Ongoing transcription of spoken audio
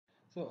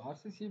So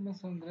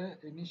RCCMS ಅಂದರೆ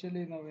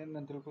initially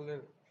ನಾವೇನು ತಿಳ್ಕೊಳ್ಳಿ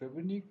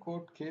revenue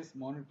court case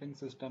monitoring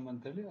system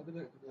ಅಂತೇಳಿ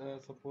ಅದರ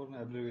ಸಂಪೂರ್ಣ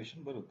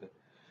ಅಬ್ರಿವೇಷನ್ ಬರುತ್ತೆ.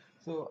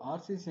 ಸೊ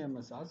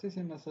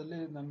RCCMS ಅಲ್ಲಿ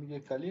ನಮಗೆ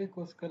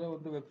ಕಲಿಯೋಕ್ಕೋಸ್ಕರ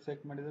ಒಂದು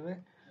ವೆಬ್ಸೈಟ್ ಮಾಡಿದರೆ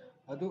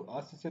ಅದು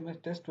RCCMS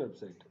ಟೆಸ್ಟ್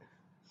ವೆಬ್ಸೈಟ್.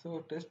 ಸೊ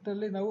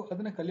ಟೆಸ್ಟಲ್ಲಿ ನಾವು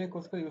ಅದನ್ನು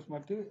ಕಲಿಯೋಕ್ಕೋಸ್ಕರ ಯೂಸ್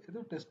ಮಾಡ್ತೀವಿ, ಇದು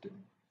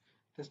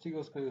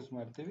ಟೆಸ್ಟಿಗೋಸ್ಕರ ಯೂಸ್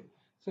ಮಾಡ್ತೀವಿ.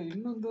 ಸೊ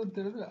ಇನ್ನೊಂದು ಅಂತ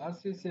ಹೇಳಿದ್ರೆ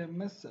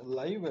RCCMS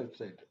live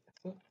website.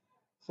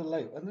 So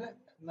live ಅಂದರೆ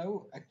ನಾವು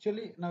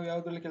ಆ್ಯಕ್ಚುಲಿ ನಾವು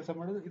ಯಾವುದರಲ್ಲಿ ಕೆಲಸ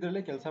ಮಾಡೋದು,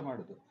 ಇದರಲ್ಲೇ ಕೆಲಸ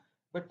ಮಾಡೋದು.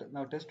 ಬಟ್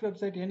ನಾವು ಟೆಸ್ಟ್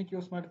ವೆಬ್ಸೈಟ್ ಏನಕ್ಕೆ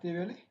ಯೂಸ್ ಮಾಡ್ತೀವಿ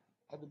ಅಲ್ಲಿ,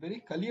 ಅದು ಬರೀ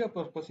ಕಲಿಯೋ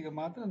ಪರ್ಪಸ್ಗೆ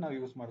ಮಾತ್ರ ನಾವು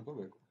ಯೂಸ್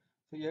ಮಾಡ್ಕೋಬೇಕು.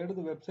 ಸೊ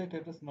ಎರಡದು ವೆಬ್ಸೈಟ್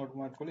ಅಡ್ರೆಸ್ ನೋಟ್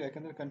ಮಾಡ್ಕೊಳ್ಳಿ,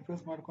 ಯಾಕಂದರೆ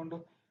ಕನ್ಫ್ಯೂಸ್ ಮಾಡಿಕೊಂಡು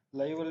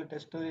ಲೈವಲ್ಲಿ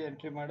ಟೆಸ್ಟಲ್ಲಿ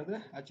ಎಂಟ್ರಿ ಮಾಡಿದ್ರೆ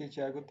ಆಚೆ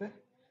ಈಚೆ ಆಗುತ್ತೆ.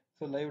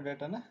 ಸೊ ಲೈವ್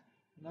ಡೇಟಾನ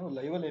ನಾವು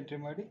ಲೈವಲ್ಲಿ ಎಂಟ್ರಿ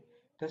ಮಾಡಿ,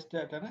 ಟೆಸ್ಟ್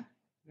ಡೇಟಾನ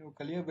ನೀವು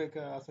ಕಲಿಯೋ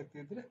ಆಸಕ್ತಿ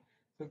ಇದ್ದರೆ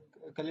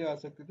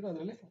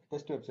ಅದರಲ್ಲಿ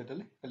ಟೆಸ್ಟ್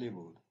ವೆಬ್ಸೈಟಲ್ಲಿ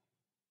ಕಲಿಯಬಹುದು.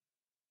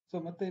 ಸೊ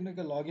ಮತ್ತೆ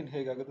ಇನ್ನೀಗ ಲಾಗಿನ್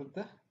ಹೇಗಾಗುತ್ತೆ ಅಂತ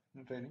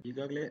ಟ್ರೈನಿಂಗ್.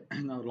 ಈಗಾಗಲೇ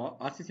ನಾವು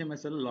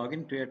RCCMS ಅಲ್ಲಿ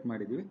ಲಾಗಿನ್ ಕ್ರಿಯೇಟ್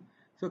ಮಾಡಿದ್ವಿ.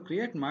 ಸೊ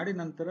ಕ್ರಿಯೇಟ್ ಮಾಡಿದ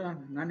ನಂತರ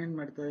ನಾನೇನು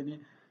ಮಾಡ್ತಾ ಇದ್ದೀನಿ,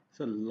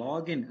 ಸೊ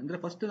ಲಾಗಿನ್ ಅಂದರೆ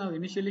ಫಸ್ಟ್ ನಾವು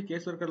ಇನಿಷಿಯಲಿ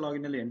ಕೇಸ್ ವರ್ಕರ್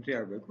ಲಾಗಿನ್ ಅಲ್ಲಿ ಎಂಟ್ರಿ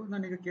ಆಗಬೇಕು.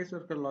 ನಾನೀಗ ಕೇಸ್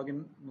ವರ್ಕರ್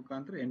ಲಾಗಿನ್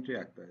ಮುಖಾಂತರ ಎಂಟ್ರಿ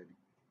ಆಗ್ತಾ ಇದ್ದೀನಿ.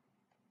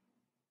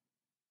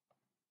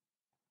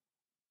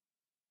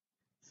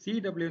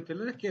 CW ಅಂತ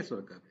ಹೇಳಿದ್ರೆ ಕೇಸ್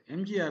ವರ್ಕರ್,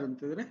 MGR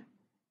ಅಂತಂದ್ರೆ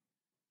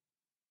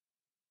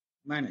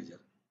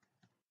ಮ್ಯಾನೇಜರ್.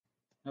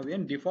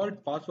 ನಾವೇನು ಡಿಫಾಲ್ಟ್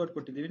ಪಾಸ್ವರ್ಡ್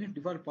ಕೊಟ್ಟಿದ್ದೀವಿ,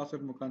 ಡಿಫಾಲ್ಟ್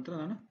ಪಾಸ್ವರ್ಡ್ ಮುಖಾಂತರ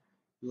ನಾನು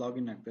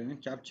ಲಾಗಿನ್ ಆಗ್ತಾ ಇದ್ದೀನಿ,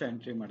 ಕ್ಯಾಪ್ಚಾ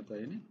ಎಂಟ್ರಿ ಮಾಡ್ತಾ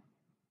ಇದ್ದೀನಿ.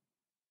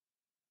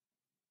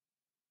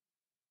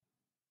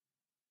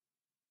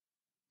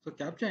 ಸೊ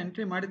ಕ್ಯಾಪ್ಚಾ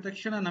ಎಂಟ್ರಿ ಮಾಡಿದ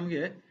ತಕ್ಷಣ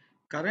ನಮಗೆ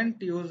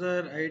ಕರೆಂಟ್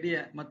ಯೂಸರ್ ID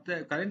ಮತ್ತೆ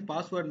ಕರೆಂಟ್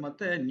ಪಾಸ್ವರ್ಡ್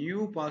ಮತ್ತೆ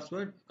ನ್ಯೂ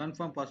ಪಾಸ್ವರ್ಡ್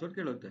ಕನ್ಫರ್ಮ್ ಪಾಸ್ವರ್ಡ್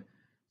ಕೇಳುತ್ತೆ.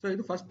 ಸೊ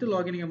ಇದು ಫಸ್ಟ್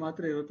ಲಾಗಿನ್ಗೆ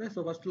ಮಾತ್ರ ಇರುತ್ತೆ. ಸೊ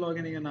ಫಸ್ಟ್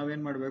ಲಾಗಿನ್ಗೆ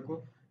ನಾವೇನು ಮಾಡಬೇಕು,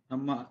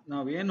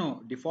 ನಾವೇನು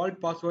ಡಿಫಾಲ್ಟ್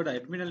ಪಾಸ್ವರ್ಡ್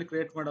ಅಡ್ಮಿನ್ ಅಲ್ಲಿ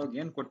ಕ್ರಿಯೇಟ್ ಮಾಡೋವಾಗ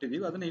ಏನು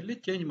ಕೊಟ್ಟಿದ್ದೀವಿ ಅದನ್ನ ಇಲ್ಲಿ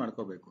ಚೇಂಜ್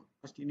ಮಾಡ್ಕೋಬೇಕು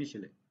ಫಸ್ಟ್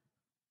ಇನಿಷಿಯಲಿ.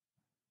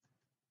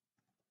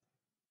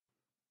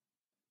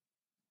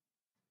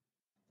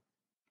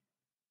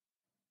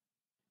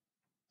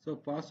 ಸೊ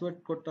ಪಾಸ್ವರ್ಡ್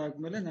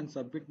ಕೊಟ್ಟಾದ್ಮೇಲೆ ನಾನು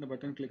ಸಬ್ಮಿಟ್ ನ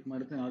ಬಟನ್ ಕ್ಲಿಕ್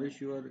ಮಾಡ್ತೀನಿ. Are you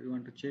sure you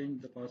want to change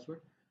the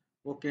password,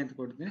 okay ಅಂತ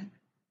ಕೊಡ್ತೀನಿ.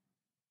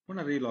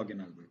 ಪುನಃ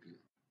ರೀಲಾಗಿನ್ ಆಗಬೇಕು.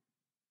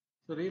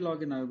 ಸೊ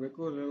ರೀಲಾಗಿನ್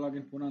ಆಗಬೇಕು.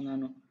 ರೀಲಾಗಿನ್ ಪುನಃ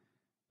ನಾನು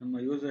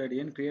ನಮ್ಮ ಯೂಸರ್ ID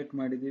ಏನು ಕ್ರಿಯೇಟ್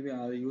ಮಾಡಿದ್ದೀವಿ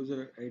ಆ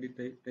ಯೂಸರ್ ID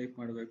ಟೈಪ್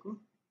ಮಾಡಬೇಕು.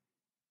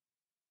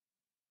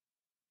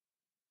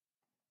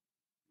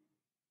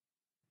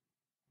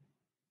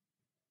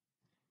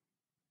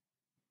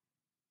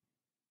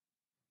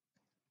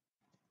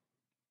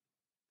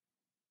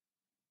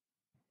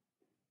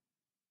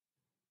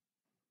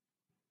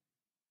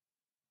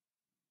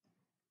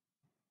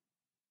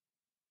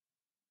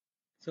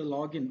 ಸೊ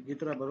ಲಾಗಿನ್ ಈ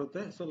ತರ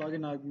ಬರುತ್ತೆ. ಸೊ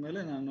ಲಾಗಿನ್ ಆದ್ಮೇಲೆ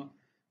ನಾನು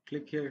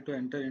click here to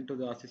enter into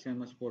the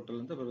RCCMS portal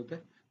ಅಂತ ಬರುತ್ತೆ.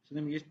 ಸೊ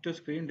ನಿಮ್ಗೆ ಇಷ್ಟು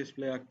ಸ್ಕ್ರೀನ್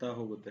ಡಿಸ್ಪ್ಲೇ ಆಗ್ತಾ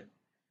ಹೋಗುತ್ತೆ.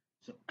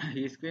 ಸೊ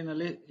ಈ ಸ್ಕ್ರೀನ್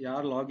ಅಲ್ಲಿ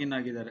ಯಾರು ಲಾಗಿನ್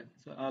ಆಗಿದ್ದಾರೆ,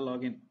 ಸೊ ಆ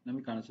ಲಾಗಿನ್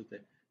ನಮಗೆ ಕಾಣಿಸುತ್ತೆ.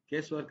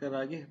 ಕೇಸ್ ವರ್ಕರ್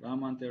ಆಗಿ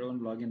ರಾಮ ಅಂತ ಹೇಳೋ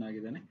ಒಂದು ಲಾಗಿನ್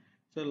ಆಗಿದ್ದಾನೆ.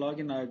 ಸೊ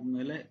ಲಾಗಿನ್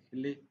ಆದ್ಮೇಲೆ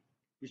ಇಲ್ಲಿ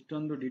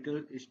ಇಷ್ಟೊಂದು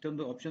ಡೀಟೇಲ್,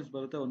 ಇಷ್ಟೊಂದು ಆಪ್ಷನ್ಸ್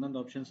ಬರುತ್ತೆ.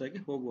 ಒಂದೊಂದು ಆಪ್ಷನ್ಸ್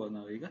ಆಗಿ ಹೋಗುವುದು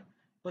ನಾವೀಗ.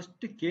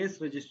 ಫಸ್ಟ್ ಕೇಸ್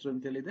ರಿಜಿಸ್ಟರ್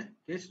ಅಂತ ಹೇಳಿದೆ,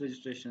 ಕೇಸ್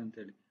ರಿಜಿಸ್ಟ್ರೇಷನ್ ಅಂತ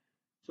ಹೇಳಿ.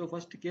 ಸೊ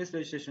ಫಸ್ಟ್ ಕೇಸ್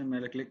ರಿಜಿಸ್ಟ್ರೇಷನ್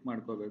ಮೇಲೆ ಕ್ಲಿಕ್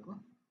ಮಾಡ್ಕೋಬೇಕು.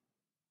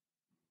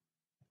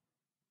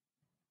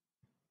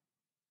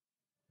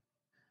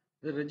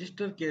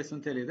 ರಿಜಿಸ್ಟರ್ ಕೇಸ್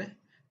ಅಂತ ಹೇಳಿದೆ.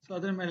 ಸೊ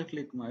ಅದರ ಮೇಲೆ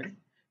ಕ್ಲಿಕ್ ಮಾಡಿ.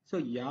 ಸೊ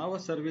ಯಾವ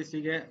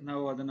ಸರ್ವಿಸಿಗೆ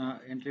ನಾವು ಅದನ್ನ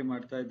ಎಂಟ್ರಿ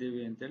ಮಾಡ್ತಾ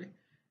ಇದ್ದೀವಿ ಅಂತೇಳಿ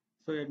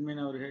ಸೊ ಅಡ್ಮಿನ್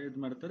ಅವರು ಇದು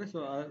ಮಾಡ್ತಾರೆ. ಸೊ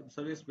ಆ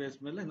ಸರ್ವಿಸ್ ಬೇಸ್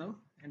ಮೇಲೆ ನಾವು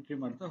ಎಂಟ್ರಿ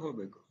ಮಾಡ್ತಾ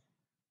ಹೋಗಬೇಕು.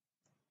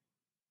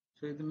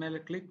 ಸೊ ಇದ್ರ ಮೇಲೆ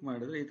ಕ್ಲಿಕ್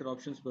ಮಾಡಿದ್ರೆ ಈ ತರ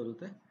ಆಪ್ಷನ್ಸ್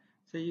ಬರುತ್ತೆ.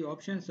 ಸೊ ಈ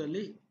ಆಪ್ಷನ್ಸ್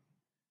ಅಲ್ಲಿ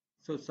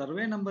ಸೊ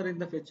ಸರ್ವೆ ನಂಬರ್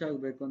ಇಂದ ಫೆಚ್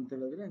ಆಗಬೇಕು ಅಂತ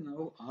ಹೇಳಿದ್ರೆ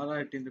ನಾವು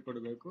RRT ಅಂತ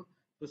ಕೊಡಬೇಕು.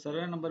 ಸೊ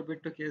ಸರ್ವೆ ನಂಬರ್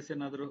ಬಿಟ್ಟು ಕೇಸ್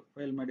ಏನಾದರೂ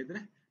ಫೈಲ್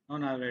ಮಾಡಿದ್ರೆ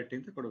ನಾವು RRT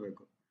ಅಂತ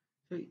ಕೊಡಬೇಕು.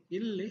 ಸೊ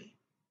ಇಲ್ಲಿ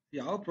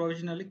ಯಾವ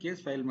ಪ್ರೊವಿಷನ್ ಅಲ್ಲಿ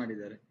ಕೇಸ್ ಫೈಲ್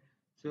ಮಾಡಿದ್ದಾರೆ,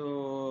 ಸೊ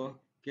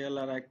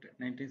KLR ಆಕ್ಟ್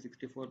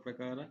 1964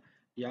 ಪ್ರಕಾರ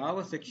ಯಾವ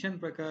ಸೆಕ್ಷನ್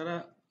ಪ್ರಕಾರ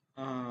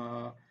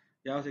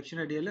ಯಾವ ಸೆಕ್ಷನ್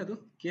ಅಡಿಯಲ್ಲಿ ಅದು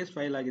ಕೇಸ್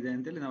ಫೈಲ್ ಆಗಿದೆ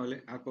ಅಂತೇಳಿ ನಾವಲ್ಲಿ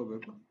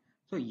ಹಾಕೋಬೇಕು.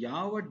 ಸೊ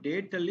ಯಾವ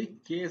ಡೇಟ್ ಅಲ್ಲಿ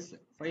ಕೇಸ್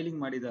ಫೈಲಿಂಗ್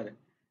ಮಾಡಿದ್ದಾರೆ,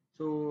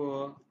 ಸೊ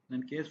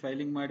ನನ್ನ ಕೇಸ್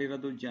ಫೈಲಿಂಗ್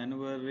ಮಾಡಿರೋದು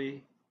ಜನವರಿ,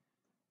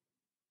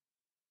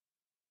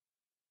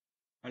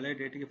 ಹಳೆ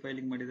ಡೇಟಿಗೆ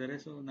ಫೈಲಿಂಗ್ ಮಾಡಿದ್ದಾರೆ.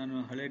 ಸೊ ನಾನು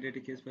ಹಳೆ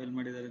ಡೇಟಿಗೆ ಕೇಸ್ ಫೈಲ್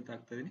ಮಾಡಿದ್ದಾರೆ ಅಂತ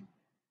ಹಾಕ್ತಾ ಇದ್ದೀನಿ.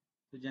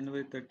 ಸೊ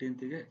ಜನವರಿ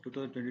 13ಗೆ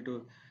 2022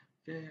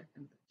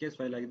 ಕೇಸ್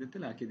ಫೈಲ್ ಆಗಿದೆ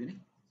ಅಂತ ಹಾಕಿದ್ದೀನಿ.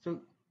 ಸೊ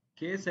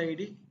ಕೇಸ್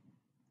ID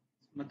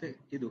ಮತ್ತೆ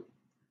ಇದು,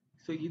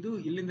 ಸೊ ಇದು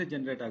ಇಲ್ಲಿಂದ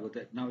ಜನರೇಟ್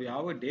ಆಗುತ್ತೆ. ನಾವು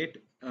ಯಾವ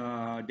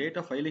ಡೇಟ್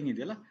ಆಫ್ ಫೈಲಿಂಗ್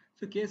ಇದೆಯಲ್ಲ,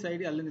 ಸೊ ಕೇಸ್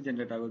ID ಅಲ್ಲಿಂದ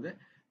ಜನರೇಟ್ ಆಗುತ್ತೆ.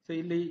 ಸೊ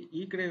ಇಲ್ಲಿ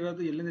ಈ ಕಡೆ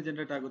ಇರೋದು ಎಲ್ಲಿಂದ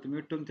ಜನರೇಟ್ ಆಗುತ್ತೆ,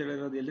 ಮ್ಯೂಟ್ ಅಂತ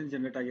ಹೇಳಿರೋದು ಎಲ್ಲಿಂದ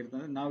ಜನರೇಟ್ ಆಗಿರುತ್ತೆ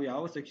ಅಂದ್ರೆ ನಾವು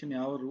ಯಾವ ಸೆಕ್ಷನ್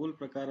ಯಾವ ರೂಲ್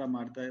ಪ್ರಕಾರ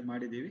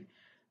ಮಾಡಿದ್ದೀವಿ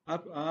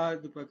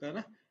ಅದು ಪ್ರಕಾರ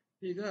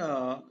ಈಗ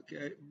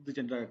ಇದು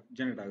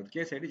ಜನರೇಟ್ ಆಗುತ್ತೆ,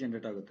 ಕೇಸ್ ID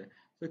ಜನರೇಟ್ ಆಗುತ್ತೆ.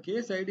 ಸೊ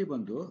ಕೇಸ್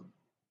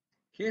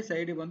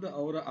ID ಬಂದು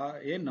ಅವರ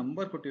ಏನ್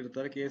ನಂಬರ್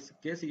ಕೊಟ್ಟಿರ್ತಾರೆ,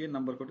 ಕೇಸಿಗೆ ಏನ್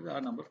ನಂಬರ್ ಕೊಟ್ಟಿದ್ರೆ ಆ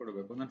ನಂಬರ್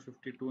ಕೊಡಬೇಕು. ನಾನು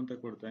 52 ಅಂತ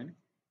ಕೊಡ್ತೀನಿ.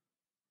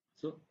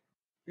 ಸೊ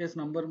ಕೇಸ್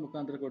ನಂಬರ್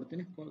ಮುಖಾಂತರ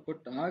ಕೊಡ್ತೀನಿ.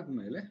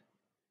 ಕೊಟ್ಟಾದ್ಮೇಲೆ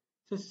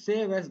ಸೊ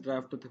ಸೇವ್ ಆಸ್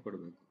ಡ್ರಾಫ್ಟ್ ಅಂತ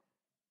ಕೊಡಬೇಕು.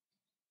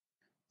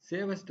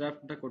 ಸೇವ್ ಆಸ್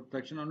ಡ್ರಾಫ್ಟ್ ಅಂತ ಕೊಟ್ಟ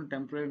ತಕ್ಷಣ ಅವನು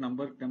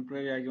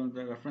ಟೆಂಪ್ರರಿ ಆಗಿ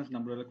ಒಂದು ರೆಫರೆನ್ಸ್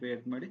ನಂಬರ್ ಎಲ್ಲ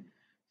ಕ್ರಿಯೇಟ್ ಮಾಡಿ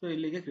ಸೊ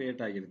ಇಲ್ಲಿಗೆ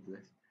ಕ್ರಿಯೇಟ್ ಆಗಿರ್ತದೆ.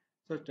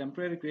 ಸೊ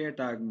ಟೆಂಪ್ರರಿ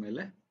ಕ್ರಿಯೇಟ್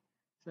ಆದ್ಮೇಲೆ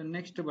ಸೊ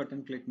ನೆಕ್ಸ್ಟ್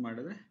ಬಟನ್ ಕ್ಲಿಕ್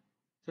ಮಾಡಿದ್ರೆ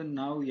ಸೊ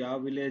ನಾವು ಯಾವ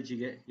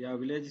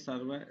ವಿಲೇಜ್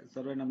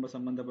ಸರ್ವೆ ನಂಬರ್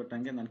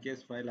ಸಂಬಂಧಪಟ್ಟಂಗೆ ನನ್ನ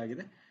ಕೇಸ್ ಫೈಲ್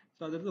ಆಗಿದೆ,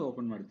 ಸೊ ಅದರದ್ದು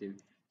ಓಪನ್ ಮಾಡ್ತೀವಿ.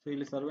 ಸೊ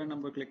ಇಲ್ಲಿ ಸರ್ವೆ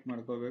ನಂಬರ್ ಕ್ಲಿಕ್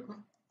ಮಾಡ್ಕೋಬೇಕು,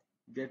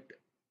 ಗೆಟ್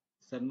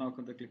ಸರ್ ನಾಕ್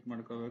ಅಂತ ಕ್ಲಿಕ್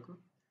ಮಾಡ್ಕೋಬೇಕು.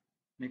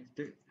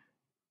 ನೆಕ್ಸ್ಟ್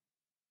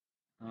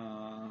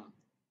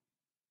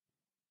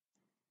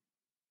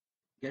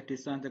ಗೆಟ್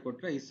ಇಸ್ಸಾ ಅಂತ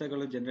ಕೊಟ್ಟರೆ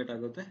ಇಸ್ಸಾಗಳು ಜನರೇಟ್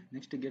ಆಗುತ್ತೆ.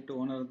 ನೆಕ್ಸ್ಟ್ ಗೆಟ್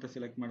ಓನರ್ ಅಂತ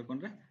ಸೆಲೆಕ್ಟ್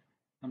ಮಾಡ್ಕೊಂಡ್ರೆ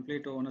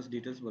ಕಂಪ್ಲೀಟ್ ಓನರ್ಸ್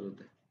ಡೀಟೇಲ್ಸ್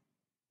ಬರುತ್ತೆ.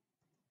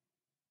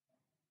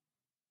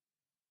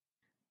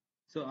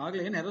 ಸೊ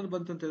ಆಗಲೇ ಏನು ಎರರ್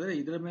ಬಂತು ಅಂತಂದ್ರೆ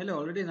ಇದರ ಮೇಲೆ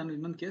ಆಲ್ರೆಡಿ ನಾನು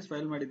ಇನ್ನೊಂದು ಕೇಸ್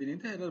ಫೈಲ್ ಮಾಡಿದ್ದೀನಿ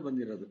ಅಂತ ಎರರ್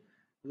ಬಂದಿರೋದು.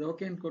 ಅದು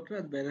ಓಕೆ ಅಂತ ಕೊಟ್ಟರೆ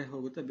ಅದು ಬೇರೆ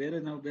ಹೋಗುತ್ತೆ. ಬೇರೆ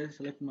ನಾವು ಬೇರೆ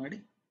ಸೆಲೆಕ್ಟ್ ಮಾಡಿ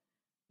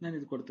ನಾನು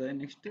ಇದು ಕೊಡ್ತೇನೆ.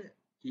 ನೆಕ್ಸ್ಟ್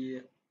ಈ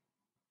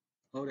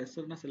ಅವ್ರ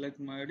ಹೆಸರನ್ನ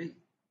ಸೆಲೆಕ್ಟ್ ಮಾಡಿ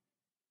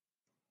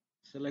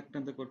ಸೆಲೆಕ್ಟ್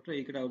ಅಂತ ಕೊಟ್ಟರೆ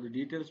ಈ ಕಡೆ ಅವ್ರ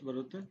ಡೀಟೇಲ್ಸ್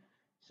ಬರುತ್ತೆ.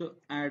 ಸೊ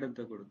ಆ್ಯಡ್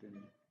ಅಂತ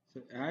ಕೊಡ್ತೀನಿ. ಸೊ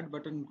ಆ್ಯಡ್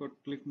ಬಟನ್ ಕೊಟ್ಟು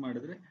ಕ್ಲಿಕ್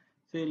ಮಾಡಿದ್ರೆ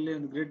ಸೊ ಇಲ್ಲಿ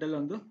ಒಂದು ಗ್ರಿಡ್ ಅಲ್ಲಿ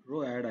ಒಂದು ರೋ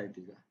ಆ್ಯಡ್ ಆಯ್ತು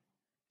ಈಗ.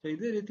 ಸೊ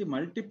ಇದೇ ರೀತಿ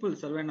ಮಲ್ಟಿಪಲ್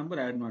ಸರ್ವೆ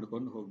ನಂಬರ್ ಆ್ಯಡ್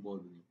ಮಾಡ್ಕೊಂಡು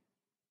ಹೋಗ್ಬೋದು ನೀವು.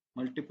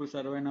 ಮಲ್ಟಿಪಲ್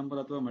ಸರ್ವೆ ನಂಬರ್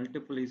ಅಥವಾ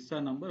ಮಲ್ಟಿಪಲ್ ಇಸ್ಸಾ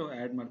ನಂಬರ್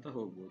ಆ್ಯಡ್ ಮಾಡ್ತಾ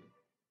ಹೋಗ್ಬೋದು.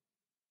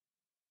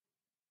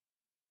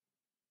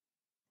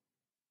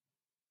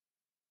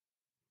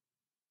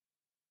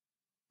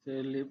 ಸೊ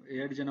ಇಲ್ಲಿ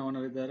 2 ಜನ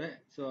ಓನರ್ ಇದ್ದಾರೆ.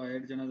 ಸೊ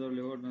 2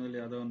 ಜನದಲ್ಲಿ ಓನರ್ನಲ್ಲಿ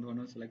ಯಾವುದೋ ಒಂದು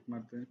ಓನರ್ ಸೆಲೆಕ್ಟ್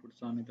ಮಾಡ್ತೀನಿ.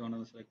 ಪುಟ್ಟಸ್ವಾಮಿ ಅಂತ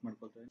ಓನರ್ ಸೆಲೆಕ್ಟ್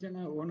ಮಾಡ್ಕೊಳ್ತೇನೆ.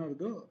 ಜನ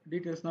ಓನರ್ದು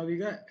ಡೀಟೇಲ್ಸ್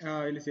ನಾವೀಗ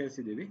ಇಲ್ಲಿ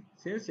ಸೇರಿಸಿದ್ದೀವಿ.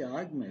 ಸೇರಿಸಿ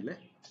ಆದ್ಮೇಲೆ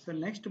ಸೊ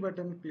ನೆಕ್ಸ್ಟ್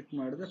ಬಟನ್ ಕ್ಲಿಕ್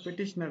ಮಾಡಿದ್ರೆ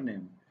ಪೆಟಿಷನರ್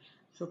ನೇಮ್.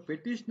 ಸೊ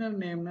ಪೆಟಿಷನರ್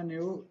ನೇಮ್ನ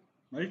ನೀವು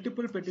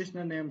ಮಲ್ಟಿಪಲ್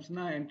ಪೆಟಿಷನರ್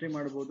ನೇಮ್ಸ್ನ ಎಂಟ್ರಿ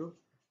ಮಾಡ್ಬೋದು.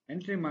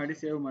 ಎಂಟ್ರಿ ಮಾಡಿ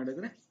ಸೇವ್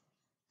ಮಾಡಿದ್ರೆ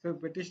ಸೊ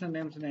ಪೆಟಿಷನರ್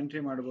ನೇಮ್ಸ್ನ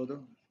ಎಂಟ್ರಿ ಮಾಡ್ಬೋದು.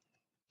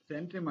 ಸೊ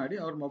ಎಂಟ್ರಿ ಮಾಡಿ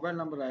ಅವ್ರ ಮೊಬೈಲ್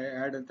ನಂಬರ್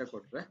ಆ್ಯಡ್ ಅಂತ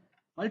ಕೊಟ್ಟರೆ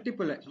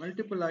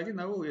ಮಲ್ಟಿಪಲ್ ಆಗಿ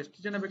ನಾವು ಎಷ್ಟು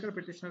ಜನ ಬೇಕಾದ್ರೆ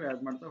ಪೆಟಿಷನರ್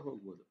ಆ್ಯಡ್ ಮಾಡ್ತಾ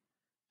ಹೋಗ್ಬೋದು.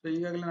 ಸೊ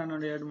ಈಗಾಗಲೇ ನಾನು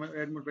ಎರಡು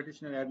ಮೂರು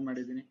ಪೆಟಿಷನರ್ ಆ್ಯಡ್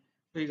ಮಾಡಿದ್ದೀನಿ.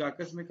 ಸೊ ಈಗ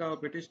ಆಕಸ್ಮಿಕ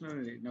ಪೆಟಿಷನರ್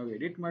ನಾವು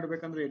ಎಡಿಟ್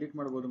ಮಾಡಬೇಕಂದ್ರೆ ಎಡಿಟ್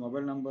ಮಾಡ್ಬೋದು.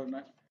 ಮೊಬೈಲ್ ನಂಬರ್ನ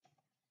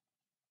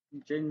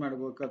ಚೇಂಜ್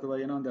ಮಾಡ್ಬೇಕು ಅಥವಾ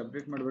ಏನೋ ಒಂದು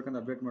ಅಪ್ಡೇಟ್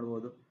ಮಾಡ್ಬೇಕಂದ್ರೆ ಅಪ್ಡೇಟ್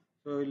ಮಾಡ್ಬೋದು.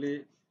 ಸೊ ಇಲ್ಲಿ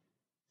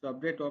ಸೊ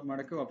ಅಪ್ಡೇಟ್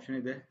ಮಾಡೋಕ್ಕೆ ಆಪ್ಷನ್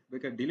ಇದೆ.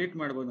 ಬೇಕಾದ್ರೆ ಡಿಲೀಟ್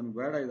ಮಾಡ್ಬೋದು. ನಮ್ಗೆ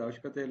ಬೇಡ ಇದು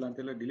ಅವಶ್ಯಕತೆ ಇಲ್ಲ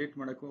ಅಂತೆಲ್ಲ ಡಿಲೀಟ್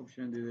ಮಾಡೋಕ್ಕೂ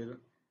ಆಪ್ಷನ್ ಇದೆ.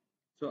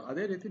 ಸೊ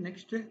ಅದೇ ರೀತಿ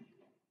next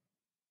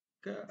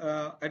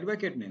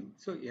advocate name.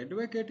 So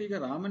advocate ಈಗ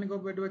ರಾಮನಿಗೆ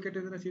ಒಬ್ಬ ಅಡ್ವೊಕೇಟ್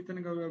ಇದ್ದಾರೆ,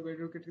 ಸೀತನಿಗೆ ಒಬ್ಬ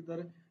ಅಡ್ವೊಕೇಟ್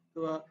ಇದ್ದಾರೆ,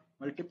 ಅಥವಾ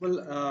ಮಲ್ಟಿಪಲ್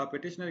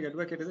ಪೆಟಿಷನರ್ಗೆ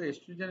ಅಡ್ವೊಕೇಟ್ ಇದೆ.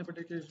 ಎಷ್ಟು ಜನ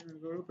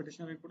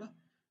ಪೆಟಿಷನರ್ ಕೂಡ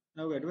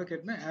ನಾವು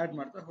ಅಡ್ವೊಕೇಟ್ನ ಆ್ಯಡ್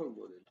ಮಾಡ್ತಾ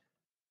ಹೋಗ್ಬೋದು.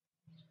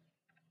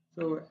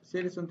 ಸೊ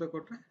ಸೇರಿಸ್ ಅಂತ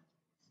ಕೊಟ್ಟರೆ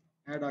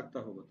ಆ್ಯಡ್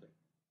ಆಗ್ತಾ ಹೋಗುತ್ತೆ.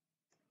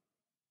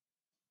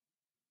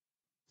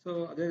 ಸೊ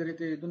ಅದೇ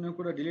ರೀತಿ ಇದನ್ನು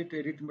ಕೂಡ ಡಿಲೀಟ್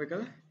ಎಡಿಟ್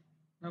ಬೇಕಾದ್ರೆ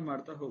ನಾವು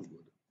ಮಾಡ್ತಾ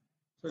ಹೋಗ್ಬೋದು.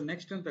 ಸೊ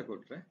ನೆಕ್ಸ್ಟ್ ಅಂತ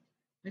ಕೊಟ್ಟರೆ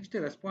ನೆಕ್ಸ್ಟ್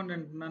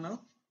ರೆಸ್ಪಾಂಡೆಂಟ್ನ ನಾವು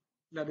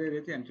ಅದೇ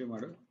ರೀತಿ ಎಂಟ್ರಿ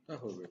ಮಾಡುತ್ತಾ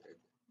ಹೋಗ್ಬೇಕಾಯ್ತು.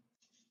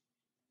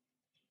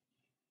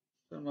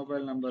 ಸೊ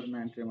ಮೊಬೈಲ್ ನಂಬರ್ನ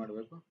ಎಂಟ್ರಿ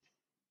ಮಾಡಬೇಕು,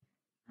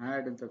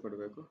 ಆ್ಯಡ್ ಅಂತ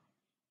ಕೊಡಬೇಕು.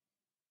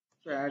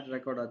 ಸೊ ಆ್ಯಡ್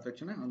ರೆಕಾರ್ಡ್ ಆದ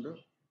ತಕ್ಷಣ ಒಂದು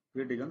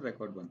ಗ್ರಿಡ್ಗೆ ಒಂದು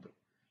ರೆಕಾರ್ಡ್ ಬಂತು.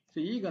 ಸೊ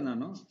ಈಗ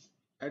ನಾನು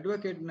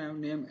ಅಡ್ವೊಕೇಟ್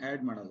ನೇಮ್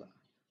ಆ್ಯಡ್ ಮಾಡಲ್ಲ.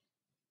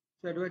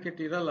 ಸೊ ಅಡ್ವೊಕೇಟ್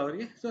ಇರಲ್ಲ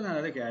ಅವರಿಗೆ. ಸೊ ನಾನು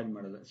ಅದಕ್ಕೆ ಆ್ಯಡ್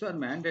ಮಾಡಲ್ಲ. ಸೊ ಅದು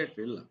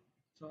ಮ್ಯಾಂಡೇಟ್ರಿ ಇಲ್ಲ.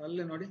 ಸೊ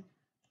ಅಲ್ಲೇ ನೋಡಿ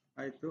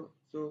ಆಯಿತು.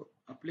 So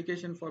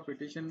application for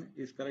petition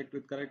is correct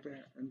with correct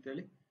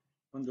ಅಂತೇಳಿ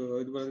ಒಂದು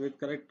ಇದು ಬರೋದು. With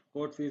correct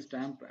court fees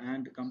stamp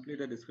and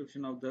complete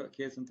description of the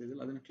case ಅಂತ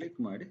ಇದೆಯಲ್ಲ ಅದನ್ನು ಕ್ಲಿಕ್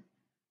ಮಾಡಿ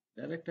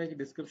ಡೈರೆಕ್ಟಾಗಿ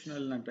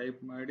ಡಿಸ್ಕ್ರಿಪ್ಷನಲ್ಲಿ ನಾನು ಟೈಪ್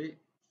ಮಾಡಿ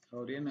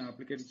ಅವ್ರು ಏನು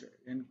ಅಪ್ಲಿಕೆಂಟ್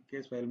ಏನು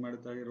ಕೇಸ್ ಫೈಲ್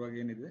ಮಾಡ್ತಾ ಇರುವಾಗ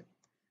ಏನಿದೆ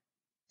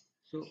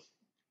ಸೊ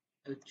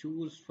ಅಲ್ಲಿ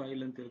ಚೂಸ್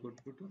ಫೈಲ್ ಅಂತ ಹೇಳಿ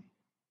ಕೊಟ್ಬಿಟ್ಟು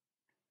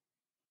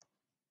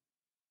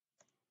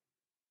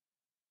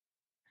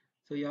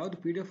ಸೊ ಯಾವುದು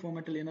PDF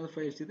ಫಾರ್ಮ್ಯಾಟಲ್ಲಿ ಏನಾದರೂ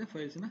ಫೈಲ್ಸ್ ಇದೆ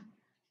ಫೈಲ್ಸ್ನ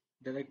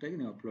ಡೈರೆಕ್ಟಾಗಿ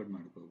ನೀವು ಅಪ್ಲೋಡ್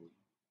ಮಾಡ್ಕೋಬೋದು.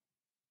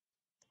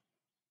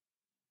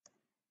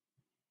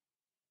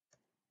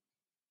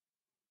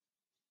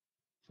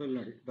 ಸೊ ಇಲ್ಲಿ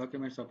ನೋಡಿ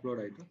ಡಾಕ್ಯುಮೆಂಟ್ಸ್ ಅಪ್ಲೋಡ್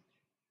ಆಯಿತು.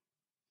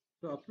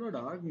 ಸೊ ಅಪ್ಲೋಡ್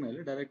ಆದಮೇಲೆ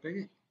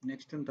ಡೈರೆಕ್ಟಾಗಿ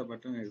ನೆಕ್ಸ್ಟ್ ಅಂತ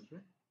ಬಟನ್ ಇರುತ್ತೆ.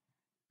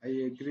 ಐ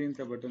ಅಗ್ರಿ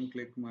ಅಂತ ಬಟನ್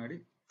ಕ್ಲಿಕ್ ಮಾಡಿ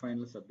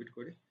ಫೈನಲ್ ಸಬ್ಮಿಟ್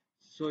ಕೊಡಿ.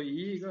 ಸೊ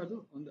ಈಗ ಅದು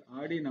ಒಂದು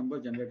RD ನಂಬರ್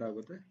ಜನರೇಟ್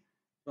ಆಗುತ್ತೆ.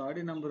 ಸೊ RD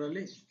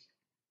ನಂಬರಲ್ಲಿ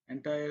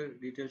ಎಂಟೈರ್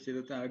ಡೀಟೇಲ್ಸ್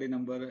ಇರುತ್ತೆ. RD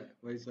ನಂಬರ್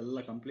ವೈಸ್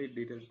ಎಲ್ಲ ಕಂಪ್ಲೀಟ್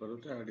ಡೀಟೇಲ್ಸ್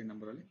ಬರುತ್ತೆ RD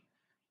ನಂಬರಲ್ಲಿ.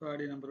 So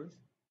RD number wise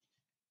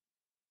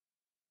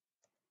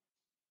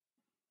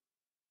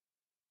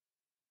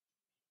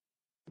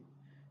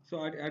so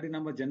RD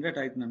number generate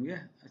ಆಯ್ತು ನಮಗೆ.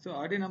 ಸೊ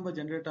RD ನಂಬರ್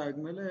ಜನರೇಟ್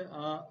ಆದಮೇಲೆ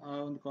ಆ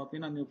ಒಂದು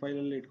ಕಾಪಿನ ನೀವು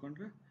ಫೈಲಲ್ಲಿ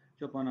ಇಟ್ಕೊಂಡ್ರೆ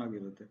ಜೋಪಾನ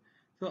ಆಗಿರುತ್ತೆ.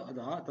 ಸೊ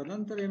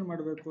ತದನಂತರ ಏನು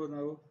ಮಾಡಬೇಕು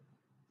ನಾವು,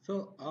 ಸೊ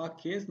ಆ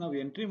ಕೇಸ್ ನಾವು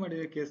ಎಂಟ್ರಿ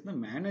ಮಾಡಿರೋ ಕೇಸ್ನ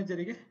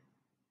ಮ್ಯಾನೇಜರಿಗೆ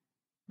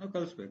ನಾವು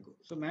ಕಳಿಸ್ಬೇಕು.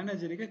 ಸೊ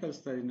ಮ್ಯಾನೇಜರಿಗೆ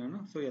ಕಳಿಸ್ತಾ ಇದ್ದೀನಿ ನಾನು.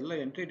 ಸೊ ಎಲ್ಲ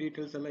ಎಂಟ್ರಿ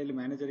ಡೀಟೇಲ್ಸ್ ಎಲ್ಲ ಇಲ್ಲಿ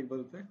ಮ್ಯಾನೇಜರಿಗೆ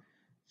ಬರುತ್ತೆ.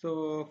 ಸೊ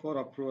ಫಾರ್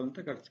ಅಪ್ರೂವಲ್ ಅಂತ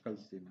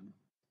ಕಳಿಸ್ತೀನಿ ನಾನು.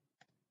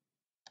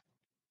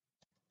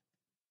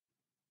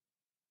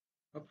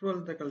 ಅಪ್ರೂವಲ್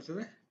ಅಂತ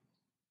ಕಳಿಸಿದ್ರೆ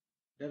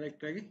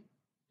ಡೈರೆಕ್ಟಾಗಿ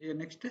ಈಗ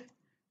ನೆಕ್ಸ್ಟ್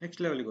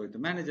ಲೆವೆಲ್ಗೆ ಹೋಯ್ತು,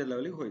 ಮ್ಯಾನೇಜರ್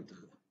ಲೆವೆಲ್ಗೆ ಹೋಯ್ತು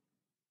ಅದು.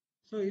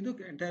 ಸೊ ಇದು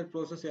ಎಂಟೈರ್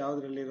ಪ್ರೋಸೆಸ್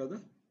ಯಾವುದರಲ್ಲಿ ಇರೋದು,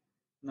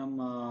 ನಮ್ಮ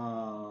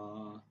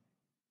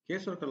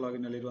ಕೇಸ್ ವರ್ಕರ್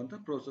ಲಾಗಿನಲ್ಲಿ ಇರುವಂಥ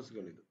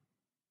ಪ್ರೋಸೆಸ್ಗಳಿದು.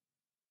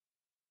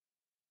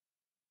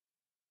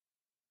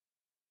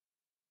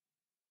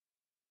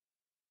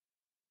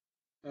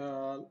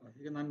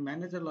 ಈಗ ನಾನು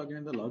ಮ್ಯಾನೇಜರ್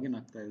ಲಾಗಿನಿಂದ ಲಾಗಿನ್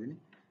ಆಗ್ತಾ ಇದ್ದೀನಿ.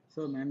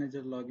 ಸೊ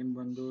ಮ್ಯಾನೇಜರ್ ಲಾಗಿನ್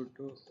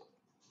ಬಂದುಬಿಟ್ಟು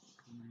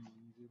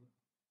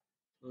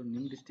ಸೊ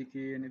ನಿಮ್ಮ ಡಿಸ್ಟಿಕ್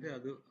ಏನಿದೆ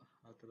ಅದು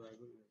ಆ ಥರ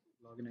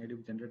ಲಾಗಿನ್ ID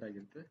ಜನರೇಟ್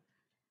ಆಗಿರುತ್ತೆ.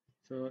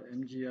 ಸೊ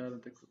MGR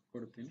ಅಂತ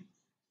ಕೊಡ್ತೀನಿ.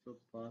 ಸೊ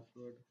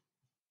ಪಾಸ್ವರ್ಡ್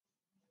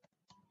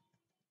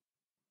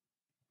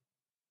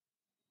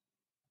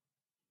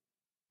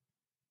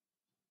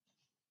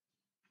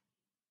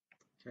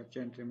ಕ್ಯಾಪ್ಚಾ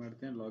ಎಂಟ್ರಿ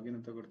ಮಾಡ್ತೀನಿ, ಲಾಗಿನ್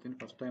ಅಂತ ಕೊಡ್ತೀನಿ.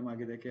 ಫಸ್ಟ್ ಟೈಮ್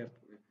ಆಗಿದ್ದಕ್ಕೆ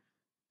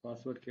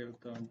ಪಾಸ್ವರ್ಡ್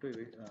ಕೇಳ್ತಾ ಉಂಟು,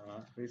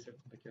 ರೀಸೆಟ್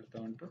ಅಂತ ಕೇಳ್ತಾ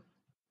ಉಂಟು.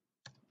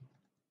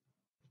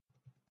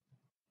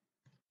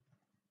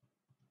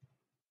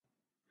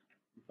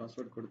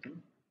 ಪಾಸ್ವರ್ಡ್ ಕೊಡ್ತೀನಿ.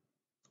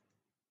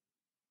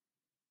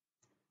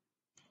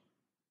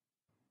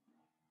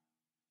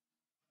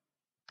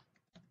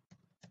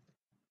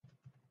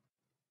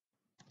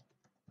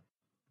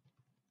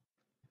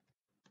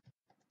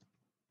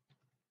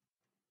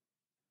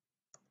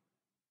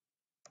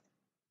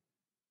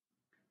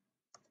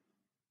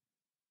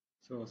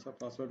 ಸೊ ಹೊಸ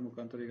ಪಾಸ್ವರ್ಡ್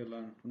ಮುಖಾಂತರ ಈಗ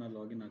ಪುನಃ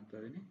ಲಾಗಿನ್ ಆಗ್ತಾ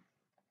ಇದ್ದೀನಿ.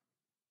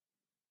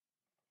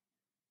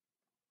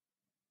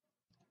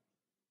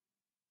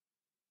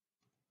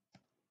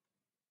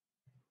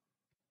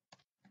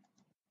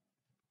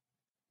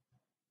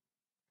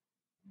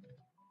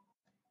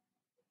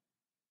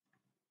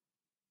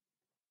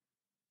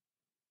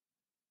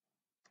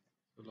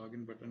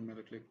 ಲಾಗಿನ್ ಬಟನ್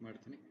ಮೇಲೆ ಕ್ಲಿಕ್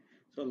ಮಾಡ್ತೀನಿ.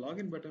 ಸೊ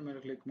ಲಾಗಿನ್ ಬಟನ್ ಮೇಲೆ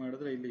ಕ್ಲಿಕ್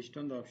ಮಾಡಿದ್ರೆ ಇಲ್ಲಿ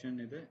ಇಷ್ಟೊಂದು ಆಪ್ಷನ್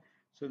ಇದೆ.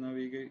 ಸೊ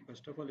ನಾವೀಗ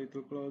ಫಸ್ಟ್ ಆಫ್ ಆಲ್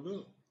ತಿಳ್ಕೊಳ್ಳೋದು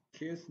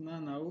ಕೇಸ್ನ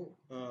ನಾವು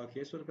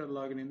ಕೇಸ್ ವರ್ಕರ್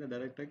ಲಾಗಿನ್ ಇಂದ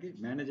ಡೈರೆಕ್ಟ್ ಆಗಿ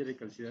ಮ್ಯಾನೇಜರಿಗೆ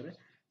ಕಳಿಸಿದ್ದಾರೆ.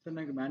 ಸೊ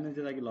ನನಗೆ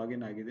ಮ್ಯಾನೇಜರ್ ಆಗಿ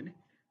ಲಾಗಿನ್ ಆಗಿದ್ದೀನಿ.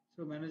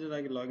 ಸೊ ಮ್ಯಾನೇಜರ್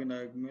ಆಗಿ ಲಾಗಿನ್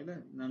ಆದಮೇಲೆ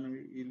ನಾನು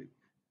ಇಲ್ಲಿ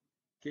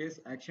ಕೇಸ್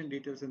ಆಕ್ಷನ್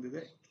ಡೀಟೇಲ್ಸ್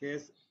ಅಂತಿದೆ,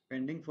 ಕೇಸ್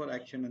ಪೆಂಡಿಂಗ್ ಫಾರ್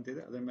ಆಕ್ಷನ್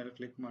ಅಂತಿದೆ, ಅದರ ಮೇಲೆ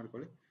ಕ್ಲಿಕ್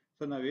ಮಾಡ್ಕೊಳ್ಳಿ.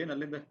 ಸೊ ನಾವೇನು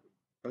ಅಲ್ಲಿಂದ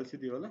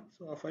ಕಳಿಸಿದೀವಲ್ಲ,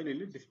 ಸೊ ಆ ಫೈಲ್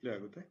ಇಲ್ಲಿ ಡಿಸ್ಪ್ಲೇ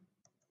ಆಗುತ್ತೆ.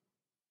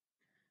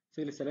 ಸೊ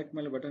ಇಲ್ಲಿ ಸೆಲೆಕ್ಟ್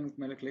ಮೇಲೆ ಬಟನ್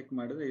ಮೇಲೆ ಕ್ಲಿಕ್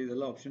ಮಾಡಿದ್ರೆ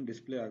ಇದೆಲ್ಲ ಆಪ್ಷನ್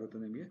ಡಿಸ್ಪ್ಲೇ ಆಗುತ್ತೆ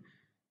ನಿಮಗೆ.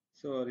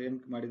 ಸೊ ಅವ್ರು ಏನು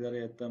ಮಾಡಿದ್ದಾರೆ,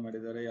 ಎತ್ತ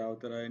ಮಾಡಿದ್ದಾರೆ, ಯಾವ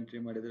ಥರ ಎಂಟ್ರಿ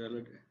ಮಾಡಿದ್ದಾರೆ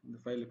ಎಲ್ಲ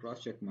ಫೈಲ್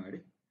ಕ್ರಾಸ್ ಚೆಕ್ ಮಾಡಿ.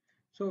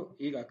 ಸೊ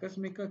ಈಗ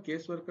ಆಕಸ್ಮಿಕ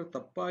ಕೇಸ್ ವರ್ಕರ್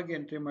ತಪ್ಪಾಗಿ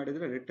ಎಂಟ್ರಿ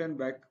ಮಾಡಿದರೆ ರಿಟರ್ನ್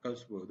ಬ್ಯಾಕ್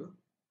ಕಳಿಸ್ಬೋದು.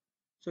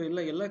 ಸೊ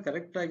ಎಲ್ಲ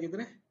ಕರೆಕ್ಟ್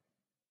ಆಗಿದ್ರೆ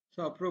ಸೊ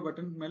ಅಪ್ರೂವ್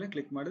ಬಟನ್ ಮೇಲೆ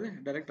ಕ್ಲಿಕ್ ಮಾಡಿದ್ರೆ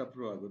ಡೈರೆಕ್ಟ್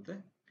ಅಪ್ರೂವ್ ಆಗುತ್ತೆ.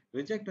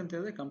 ರಿಜೆಕ್ಟ್ ಅಂತ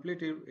ಹೇಳಿದ್ರೆ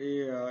ಕಂಪ್ಲೀಟ್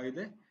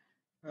ಇದೆ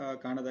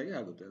ಕಾಣದಾಗೆ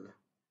ಆಗುತ್ತೆ ಅದು.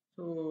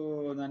 ಸೊ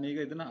ನಾನೀಗ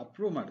ಇದನ್ನ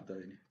ಅಪ್ರೂವ್ ಮಾಡ್ತಾ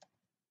ಇದ್ದೀನಿ.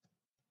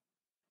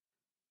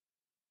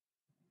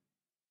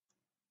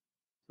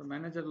 ಸೊ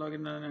ಮ್ಯಾನೇಜರ್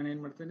ಲಾಗಿನ್ ನಾನು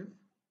ಏನು ಮಾಡ್ತೀನಿ,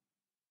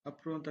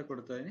 ಅಪ್ರೂವ್ ಅಂತ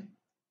ಕೊಡ್ತಾ ಇದ್ದೀನಿ.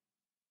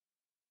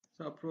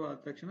 ಸೊ ಅಪ್ರೂವ್ ಆದ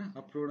ತಕ್ಷಣ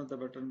ಅಪ್ರೂವ್ಡ್ ಅಂತ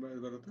ಬಟನ್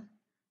ಬರುತ್ತೆ.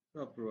 ಸೊ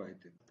ಅಪ್ರೂವ್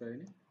ಆಯ್ತು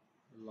ಇದ್ದೀನಿ.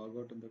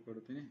 ಲಾಗೌಟ್ ಅಂತ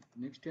ಕೊಡ್ತೀನಿ.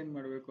 ನೆಕ್ಸ್ಟ್ ಏನು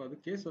ಮಾಡಬೇಕು, ಅದು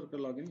ಕೇಸ್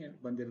ವರ್ಕರ್ ಲಾಗಿನ್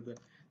ಬಂದಿರುತ್ತೆ.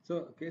 ಸೊ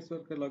ಕೇಸ್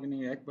ವರ್ಕರ್ ಲಾಗಿನ್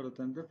ಯಾಕೆ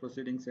ಬರುತ್ತೆ ಅಂದರೆ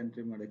ಪ್ರೊಸೀಡಿಂಗ್ಸ್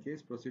ಎಂಟ್ರಿ ಮಾಡೋಕ್ಕೆ,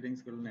 ಕೇಸ್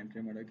ಪ್ರೊಸೀಡಿಂಗ್ಸ್ಗಳನ್ನ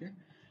ಎಂಟ್ರಿ ಮಾಡೋಕ್ಕೆ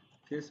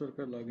ಕೇಸ್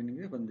ವರ್ಕರ್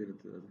ಲಾಗಿನ್ಗೆ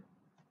ಬಂದಿರುತ್ತೆ. ಅದು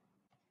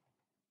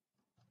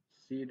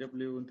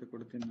CW ಅಂತ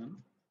ಕೊಡ್ತೀನಿ ನಾನು.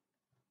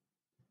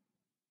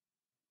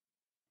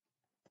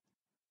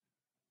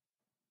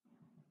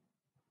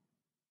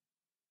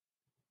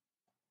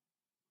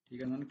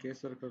 ಈಗ ನಾನು ಕೇಸ್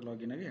ವರ್ಕರ್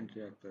ಲಾಗಿನ್ ಆಗಿ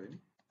ಎಂಟ್ರಿ ಆಗ್ತಾ ಇದ್ದೀನಿ.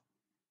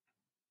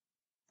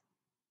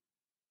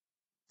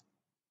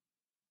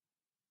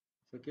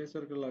 ಸೊ ಕೇಸ್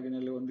ವರ್ಕರ್ ಲಾಗಿನ್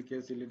ಅಲ್ಲಿ ಒಂದು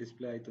ಕೇಸ್ ಇಲ್ಲಿ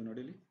ಡಿಸ್ಪ್ಲೇ ಆಯಿತು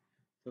ನೋಡಿ ಇಲ್ಲಿ.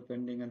 ಸೊ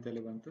ಪೆಂಡಿಂಗ್ ಅಂತ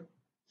ಹೇಳಿ ಬಂತು.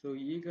 ಸೊ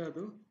ಈಗ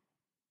ಅದು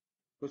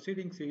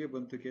ಪ್ರೊಸೀಡಿಂಗ್ಸಿಗೆ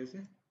ಬಂತು case.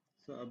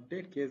 So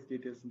update case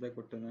details ಅಂತ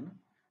ಕೊಟ್ಟೆ ನಾನು.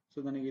 ಸೊ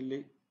ನನಗೆ ಇಲ್ಲಿ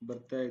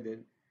ಬರ್ತಾ ಇದೆ.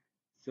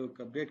 ಸೊ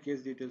ಅಪ್ಡೇಟ್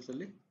ಕೇಸ್ ಡೀಟೇಲ್ಸ್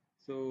ಅಲ್ಲಿ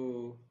ಸೊ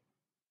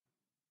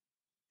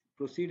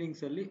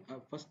ಪ್ರೊಸೀಡಿಂಗ್ಸ್ ಅಲ್ಲಿ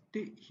ಫಸ್ಟ್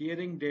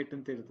ಹಿಯರಿಂಗ್ ಡೇಟ್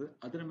ಅಂತ ಇರ್ತದೆ,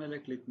 ಅದರ ಮೇಲೆ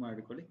ಕ್ಲಿಕ್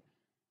ಮಾಡಿಕೊಳ್ಳಿ.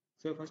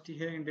 So first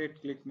hearing date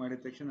click ಮಾಡಿದ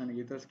ತಕ್ಷಣ ನನಗೆ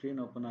ಈ ಥರ ಸ್ಕ್ರೀನ್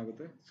ಓಪನ್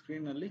ಆಗುತ್ತೆ.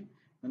 ಸ್ಕ್ರೀನಲ್ಲಿ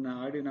ನನ್ನ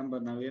ಆರ್ ಡಿ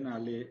ನಂಬರ್ ನಾವೇನು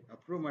ಅಲ್ಲಿ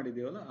ಅಪ್ರೂವ್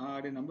ಮಾಡಿದ್ದೀವಲ್ಲ ಆ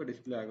ಆರ್ ಡಿ ನಂಬರ್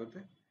ಡಿಸ್ಪ್ಲೇ ಆಗುತ್ತೆ.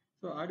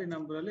 ಸೊ ಆರ್ ಡಿ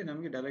ನಂಬರಲ್ಲಿ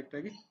ನಮಗೆ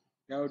ಡೈರೆಕ್ಟಾಗಿ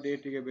ಯಾವ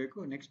ಡೇಟಿಗೆ ಬೇಕು,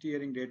 ನೆಕ್ಸ್ಟ್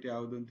ಹಿಯರಿಂಗ್ ಡೇಟ್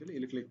ಯಾವುದು ಅಂತೇಳಿ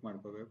ಇಲ್ಲಿ ಕ್ಲಿಕ್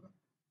ಮಾಡ್ಕೋಬೇಕು.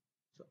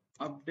 ಸೊ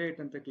ಅಪ್ಡೇಟ್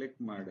ಅಂತ ಕ್ಲಿಕ್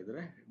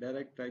ಮಾಡಿದ್ರೆ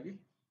ಡೈರೆಕ್ಟಾಗಿ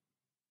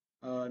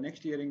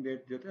ನೆಕ್ಸ್ಟ್ ಹಿಯರಿಂಗ್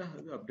ಡೇಟ್ ಜೊತೆ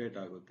ಅದು ಅಪ್ಡೇಟ್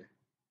ಆಗುತ್ತೆ.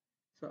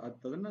 ಸೊ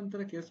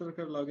ತದನಂತರ ಕೇಸ್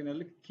ವರ್ಕರ್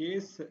ಲಾಗಿನಲ್ಲಿ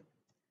ಕೇಸ್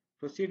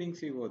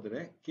ಪ್ರೊಸೀಡಿಂಗ್ಸಿಗೆ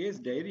ಹೋದರೆ ಕೇಸ್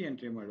ಡೈರಿ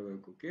ಎಂಟ್ರಿ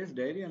ಮಾಡಬೇಕು. ಕೇಸ್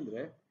ಡೈರಿ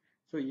ಅಂದರೆ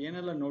ಸೊ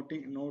ಏನೆಲ್ಲ ನೋಟ್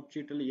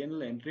ಶೀಟಲ್ಲಿ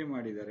ಏನೆಲ್ಲ ಎಂಟ್ರಿ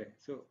ಮಾಡಿದ್ದಾರೆ.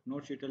 ಸೊ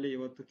ನೋಟ್ ಶೀಟಲ್ಲಿ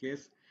ಇವತ್ತು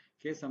ಕೇಸ್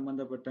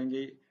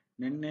ಸಂಬಂಧಪಟ್ಟಂಗೆ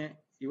ನಿನ್ನೆ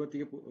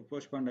ಇವತ್ತಿಗೆ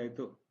ಪೋಸ್ಟ್ಪೋಂಡ್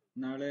ಆಯಿತು,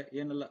 ನಾಳೆ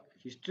ಏನೆಲ್ಲ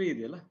ಹಿಸ್ಟ್ರಿ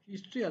ಇದೆಯಲ್ಲ,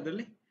 ಹಿಸ್ಟ್ರಿ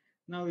ಅದರಲ್ಲಿ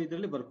ನಾವು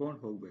ಇದರಲ್ಲಿ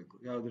ಬರ್ಕೊಂಡು ಹೋಗಬೇಕು.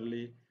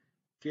 ಯಾವುದರಲ್ಲಿ,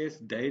 ಕೇಸ್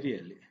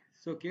ಡೈರಿಯಲ್ಲಿ.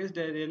 ಸೊ ಕೇಸ್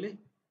ಡೈರಿಯಲ್ಲಿ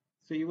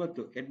ಸೊ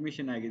ಇವತ್ತು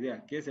ಅಡ್ಮಿಷನ್ ಆಗಿದೆಯಾ,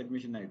 ಕೇಸ್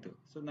ಅಡ್ಮಿಷನ್ ಆಯಿತು.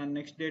 ಸೊ ನಾನು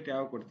ನೆಕ್ಸ್ಟ್ ಡೇಟ್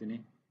ಯಾವ ಕೊಡ್ತೀನಿ,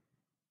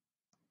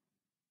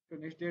 ಸೊ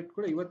ನೆಕ್ಸ್ಟ್ ಡೇಟ್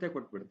ಕೂಡ ಇವತ್ತೇ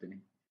ಕೊಟ್ಬಿಡ್ತೀನಿ.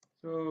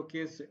 So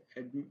case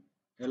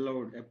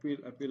allowed,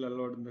 appeal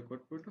allowed ಅಂತ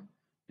ಕೊಟ್ಬಿಟ್ಟು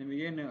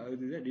ನಿಮಗೇನು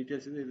ಇದಿದೆ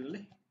ಡೀಟೇಲ್ಸ್ ಇದೆ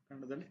ಇದರಲ್ಲಿ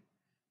ಕನ್ನಡದಲ್ಲಿ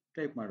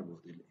ಟೈಪ್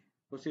ಮಾಡ್ಬೋದು. ಇಲ್ಲಿ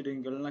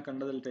ಪ್ರೊಸೀಡಿಂಗ್ಗಳನ್ನ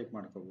ಕನ್ನಡದಲ್ಲಿ ಟೈಪ್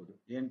ಮಾಡ್ಕೋಬೋದು.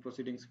 ಏನು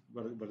ಪ್ರೊಸೀಡಿಂಗ್ಸ್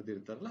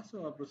ಬರೆದಿರ್ತಾರಲ್ಲ, ಸೊ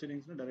ಆ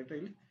ಪ್ರೊಸೀಡಿಂಗ್ಸ್ನ ಡೈರೆಕ್ಟಾಗಿ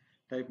ಇಲ್ಲಿ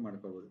ಟೈಪ್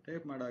ಮಾಡ್ಕೋಬೋದು.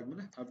 ಟೈಪ್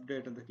ಮಾಡಾದ್ಮೇಲೆ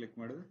ಅಪ್ಡೇಟ್ ಅಂತ ಕ್ಲಿಕ್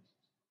ಮಾಡಿದ್ರೆ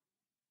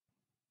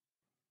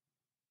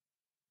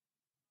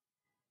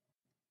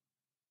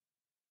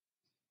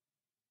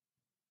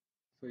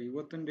ಸೊ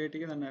ಇವತ್ತಿನ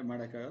ಡೇಟಿಗೆ ನಾನು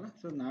ಮಾಡೋಕ್ಕಾಗಲ್ಲ.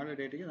 ಸೊ ನಾಳೆ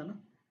ಡೇಟಿಗೆ ನಾನು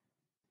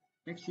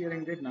ನೆಕ್ಸ್ಟ್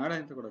ಹಿಯರಿಂಗ್ ಡೇಟ್ ನಾಳೆ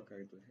ಅಂತ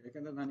ಕೊಡೋಕ್ಕಾಗುತ್ತದೆ.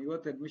 ಯಾಕಂದರೆ ನಾನು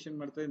ಇವತ್ತು ಅಡ್ಮಿಷನ್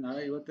ಮಾಡ್ತಾ ಇದ್ದೀನಿ,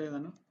 ನಾಳೆ ಇವತ್ತೇ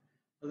ನಾನು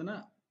ಅದನ್ನು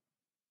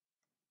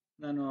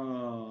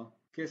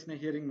ಕೇಸ್ನ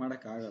ಹಿಯರಿಂಗ್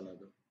ಮಾಡೋಕ್ಕಾಗಲ್ಲ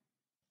ಅದು.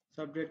 ಸೊ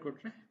ಅಪ್ಡೇಟ್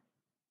ಕೊಟ್ಟರೆ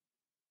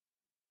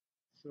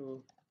ಸೊ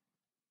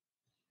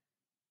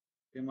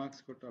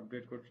ರಿಮಾರ್ಕ್ಸ್ ಕೊಟ್ಟು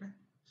ಅಪ್ಡೇಟ್ ಕೊಟ್ಟರೆ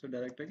ಸೊ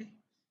ಡೈರೆಕ್ಟಾಗಿ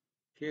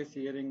case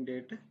hearing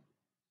date,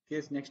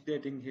 case next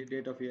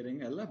date of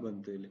hearing ಎಲ್ಲ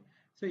ಬಂತು ಇಲ್ಲಿ.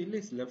 ಸೊ ಇಲ್ಲಿ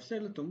ಲೆಫ್ಟ್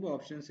ಸೈಡ್ ತುಂಬ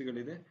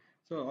ಆಪ್ಷನ್ಸ್ಗಳಿದೆ.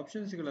 ಸೊ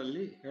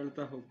ಆಪ್ಷನ್ಸ್ಗಳಲ್ಲಿ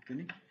ಹೇಳ್ತಾ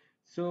ಹೋಗ್ತೀನಿ.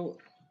 ಸೊ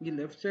ಈ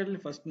ಲೆಫ್ಟ್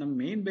ಸೈಡಲ್ಲಿ ಫಸ್ಟ್ ನಮ್ಮ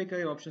ಮೇನ್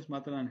ಬೇಕಾಗಿರೋ ಆಪ್ಷನ್ಸ್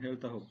ಮಾತ್ರ ನಾನು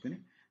ಹೇಳ್ತಾ ಹೋಗ್ತೀನಿ.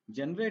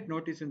 ಜನರೇಟ್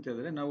ನೋಟಿಸ್ ಅಂತ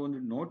ಹೇಳಿದ್ರೆ ನಾವು ಒಂದು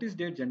ನೋಟಿಸ್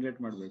ಡೇಟ್ ಜನರೇಟ್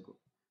ಮಾಡಬೇಕು.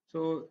 ಸೊ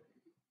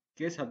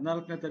ಕೇಸ್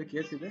 14ನೇ ತಾರೀಕು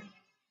ಕೇಸ್ ಇದೆ.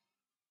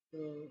 ಸೊ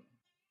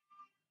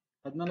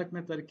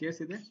 14ನೇ ತಾರೀಕು ಕೇಸ್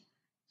ಇದೆ.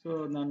 ಸೊ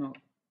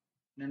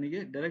ನನಗೆ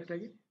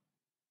ಡೈರೆಕ್ಟಾಗಿ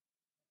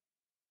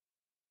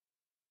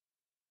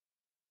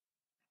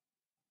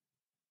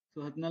ಸೊ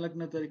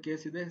 14ನೇ ತಾರೀಕು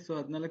ಕೇಸ್ ಇದೆ. ಸೊ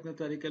 14ನೇ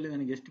ತಾರೀಕಲ್ಲಿ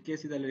ನನಗೆ ಎಷ್ಟು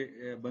ಕೇಸ್ ಇದೆ ಅಲ್ಲಿ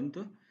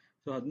ಬಂತು.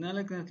 ಸೊ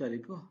 14ನೇ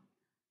ತಾರೀಕು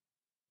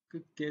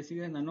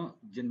ಕೇಸಿಗೆ ನಾನು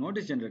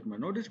ನೋಟಿಸ್ ಜನರೇಟ್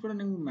ಮಾಡಿ, ನೋಟಿಸ್ ಕೂಡ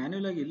ನೀವು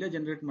ಮ್ಯಾನ್ಯುಯಲ್ ಆಗಿ ಇಲ್ಲೇ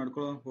ಜನರೇಟ್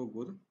ಮಾಡ್ಕೊಳ್ಳೋ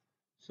ಹೋಗ್ಬೋದು.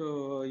 ಸೊ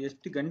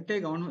ಎಷ್ಟು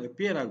ಗಂಟೆಗೆ ಅವನು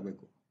ಅಪಿಯರ್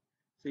ಆಗಬೇಕು.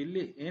 ಸೊ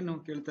ಇಲ್ಲಿ ಏನು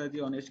ಕೇಳ್ತಾ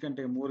ಇದೀವಿ, ಅವನು ಎಷ್ಟು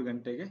ಗಂಟೆಗೆ, 3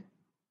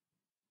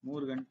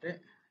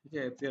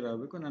 ಗಂಟೆಗೆ ಅಪಿಯರ್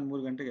ಆಗಬೇಕು. ನಾನು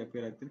 3 ಗಂಟೆಗೆ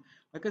ಅಪಿಯರ್ ಆಗ್ತೀನಿ.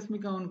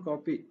 ಅಕಸ್ಮಿಕ ಅವನು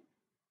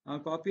ಆ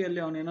ಕಾಪಿಯಲ್ಲಿ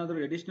ಅವನು ಏನಾದರೂ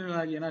ಅಡಿಷನಲ್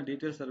ಆಗಿ ಏನಾದ್ರು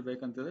ಡೀಟೇಲ್ಸ್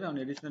ತರಬೇಕಂತಂದ್ರೆ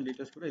ಅವ್ನು ಅಡಿಷನಲ್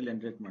ಡೀಟೇಲ್ಸ್ ಕೂಡ ಇಲ್ಲಿ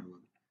ಜನರೇಟ್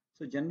ಮಾಡ್ಬೋದು.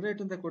 ಸೊ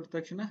ಜನರೇಟ್ ಅಂತ ಕೊಟ್ಟ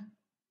ತಕ್ಷಣ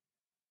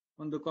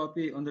ಒಂದು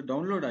ಕಾಪಿ ಒಂದು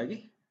ಡೌನ್ಲೋಡ್ ಆಗಿ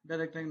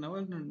ಡೈರೆಕ್ಟ್ ಆಗಿ ನಾವು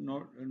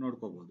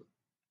ನೋಡ್ಕೋಬಹುದು.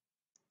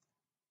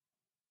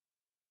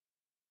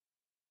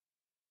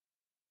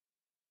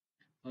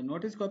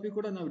 ನೋಟಿಸ್ ಕಾಪಿ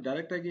ಕೂಡ ನಾವು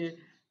ಡೈರೆಕ್ಟ್ ಆಗಿ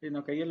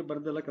ನಾವು ಕೈಯಲ್ಲಿ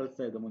ಬರೆದೆಲ್ಲ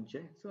ಕಳಿಸ್ತಾ ಇದ್ದೋ ಮುಂಚೆ.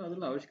 ಸೊ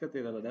ಅದ್ರಲ್ಲಿ ಅವಶ್ಯಕತೆ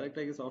ಇರಲ್ಲ, ಡೈರೆಕ್ಟ್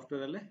ಆಗಿ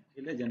ಸಾಫ್ಟ್ವೇರ್ ಅಲ್ಲೇ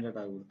ಇಲ್ಲೇ ಜನರೇಟ್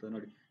ಆಗಿಬಿಡುತ್ತೆ.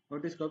 ನೋಡಿ,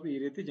 ನೋಟಿಸ್ ಕಾಪಿ ಈ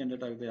ರೀತಿ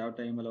ಜನರೇಟ್ ಆಗುತ್ತೆ. ಯಾವ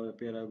ಟೈಮಲ್ಲಿ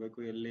ಅಪಿಯರ್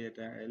ಆಗಬೇಕು,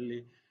 ಎಲ್ಲಿ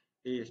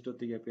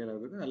ಎಷ್ಟೊತ್ತಿಗೆ ಅಪಿಯರ್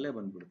ಆಗಬೇಕು ಅಲ್ಲೇ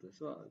ಬಂದ್ಬಿಡುತ್ತೆ.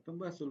 ಸೊ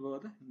ತುಂಬಾ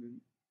ಸುಲಭವಾದ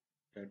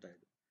ಡಾಟಾ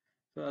ಇದು.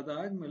 ಸೊ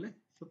ಅದಾದ್ಮೇಲೆ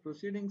ಸೊ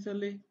ಪ್ರೊಸೀಡಿಂಗ್ಸ್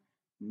ಅಲ್ಲಿ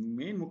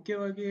ಮೇನ್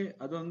ಮುಖ್ಯವಾಗಿ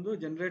ಅದೊಂದು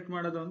ಜನರೇಟ್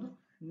ಮಾಡೋದೊಂದು.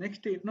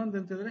 ನೆಕ್ಸ್ಟ್ ಇನ್ನೊಂದು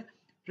ಅಂತಂದ್ರೆ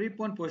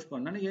ಪ್ರೀಪೋನ್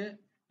ಪೋಸ್ಟ್ಪೋನ್. ನನಗೆ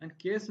ನನ್ನ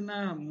ಕೇಸ್ನ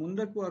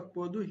ಮುಂದಕ್ಕೂ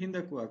ಹಾಕ್ಬೋದು,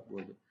 ಹಿಂದಕ್ಕೂ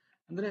ಹಾಕ್ಬೋದು.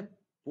 ಅಂದ್ರೆ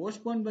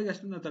ಪೋಸ್ಟ್ಪೋನ್ ಬಗ್ಗೆ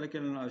ಅಷ್ಟು ನಾವು ತಲೆ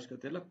ಕೆಡೋ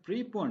ಅವಶ್ಯಕತೆ ಇಲ್ಲ.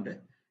 ಪ್ರೀಪೋನ್ಡ್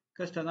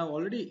ಕಷ್ಟ. ನಾವು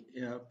ಆಲ್ರೆಡಿ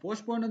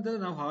ಪೋಸ್ಟ್ಪೋನ್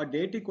ಅಂತಂದ್ರೆ ನಾವು ಆ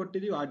ಡೇಟಿಗೆ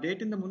ಕೊಟ್ಟಿದೀವಿ, ಆ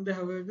ಡೇಟಿಂದ ಮುಂದೆ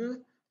ಹೋಗೋದು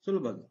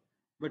ಸುಲಭ ಅದು.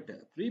 ಬಟ್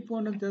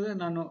ಪ್ರೀಪೋನ್ ಅಂತಂದ್ರೆ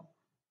ನಾನು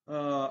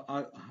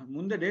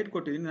ಮುಂದೆ ಡೇಟ್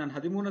ಕೊಟ್ಟಿದ್ದೀನಿ, ನಾನು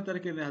 13ನೇ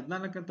ತಾರೀಕಿಂದ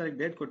 14ನೇ ತಾರೀಕು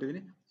ಡೇಟ್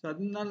ಕೊಟ್ಟಿದ್ದೀನಿ. ಸೊ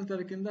 14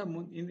 ತಾರೀಕಿಂದ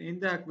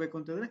ಹಿಂದೆ ಹಾಕಬೇಕು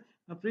ಅಂತಂದ್ರೆ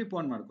ನಾವು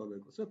ಪ್ರೀಪೋನ್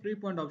ಮಾಡ್ಕೋಬೇಕು. ಸೊ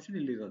ಪ್ರೀಪೋನ್ಡ್ ಆಪ್ಷನ್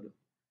ಇಲ್ಲಿ ಇರೋದು.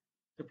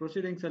 ಸೊ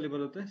ಪ್ರೊಸೀಡಿಂಗ್ಸ್ ಅಲ್ಲಿ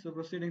ಬರುತ್ತೆ. ಸೊ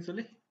ಪ್ರೊಸೀಡಿಂಗ್ಸ್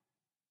ಅಲ್ಲಿ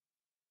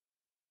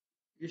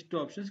ಇಷ್ಟು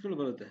ಆಪ್ಷನ್ಸ್ಗಳು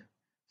ಬರುತ್ತೆ.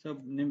 ಸೊ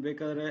ನಿಮ್ಗೆ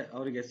ಬೇಕಾದ್ರೆ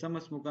ಅವ್ರಿಗೆ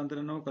SMS ಮುಖಾಂತರ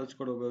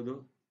ಕಳ್ಸಿಕೊಡಬಹುದು.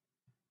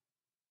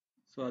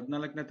 ಸೊ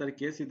 14ನೇ ತಾರೀಕು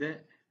ಕೇಸ್ ಇದೆ,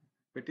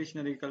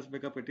 ಪೆಟಿಷನರಿಗೆ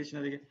ಕಳಿಸ್ಬೇಕಾ,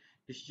 ಪೆಟಿಷನರಿಗೆ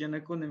ಇಷ್ಟು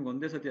ಜನಕ್ಕೂ ನಿಮ್ಗೆ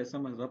ಒಂದೇ ಸತಿ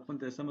SMS ರಪ್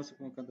ಅಂತ SMS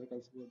ಮುಖಾಂತರ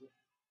ಕಳಿಸ್ಬೋದು.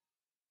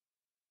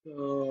 ಸೊ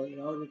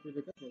ಯಾವ ರೀತಿ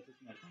ಬೇಕಾದ್ರೆ ಪ್ರೋಸೆಸ್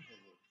ಮಾಡ್ಕೊಂಡು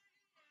ಹೋಗ್ಬೋದು.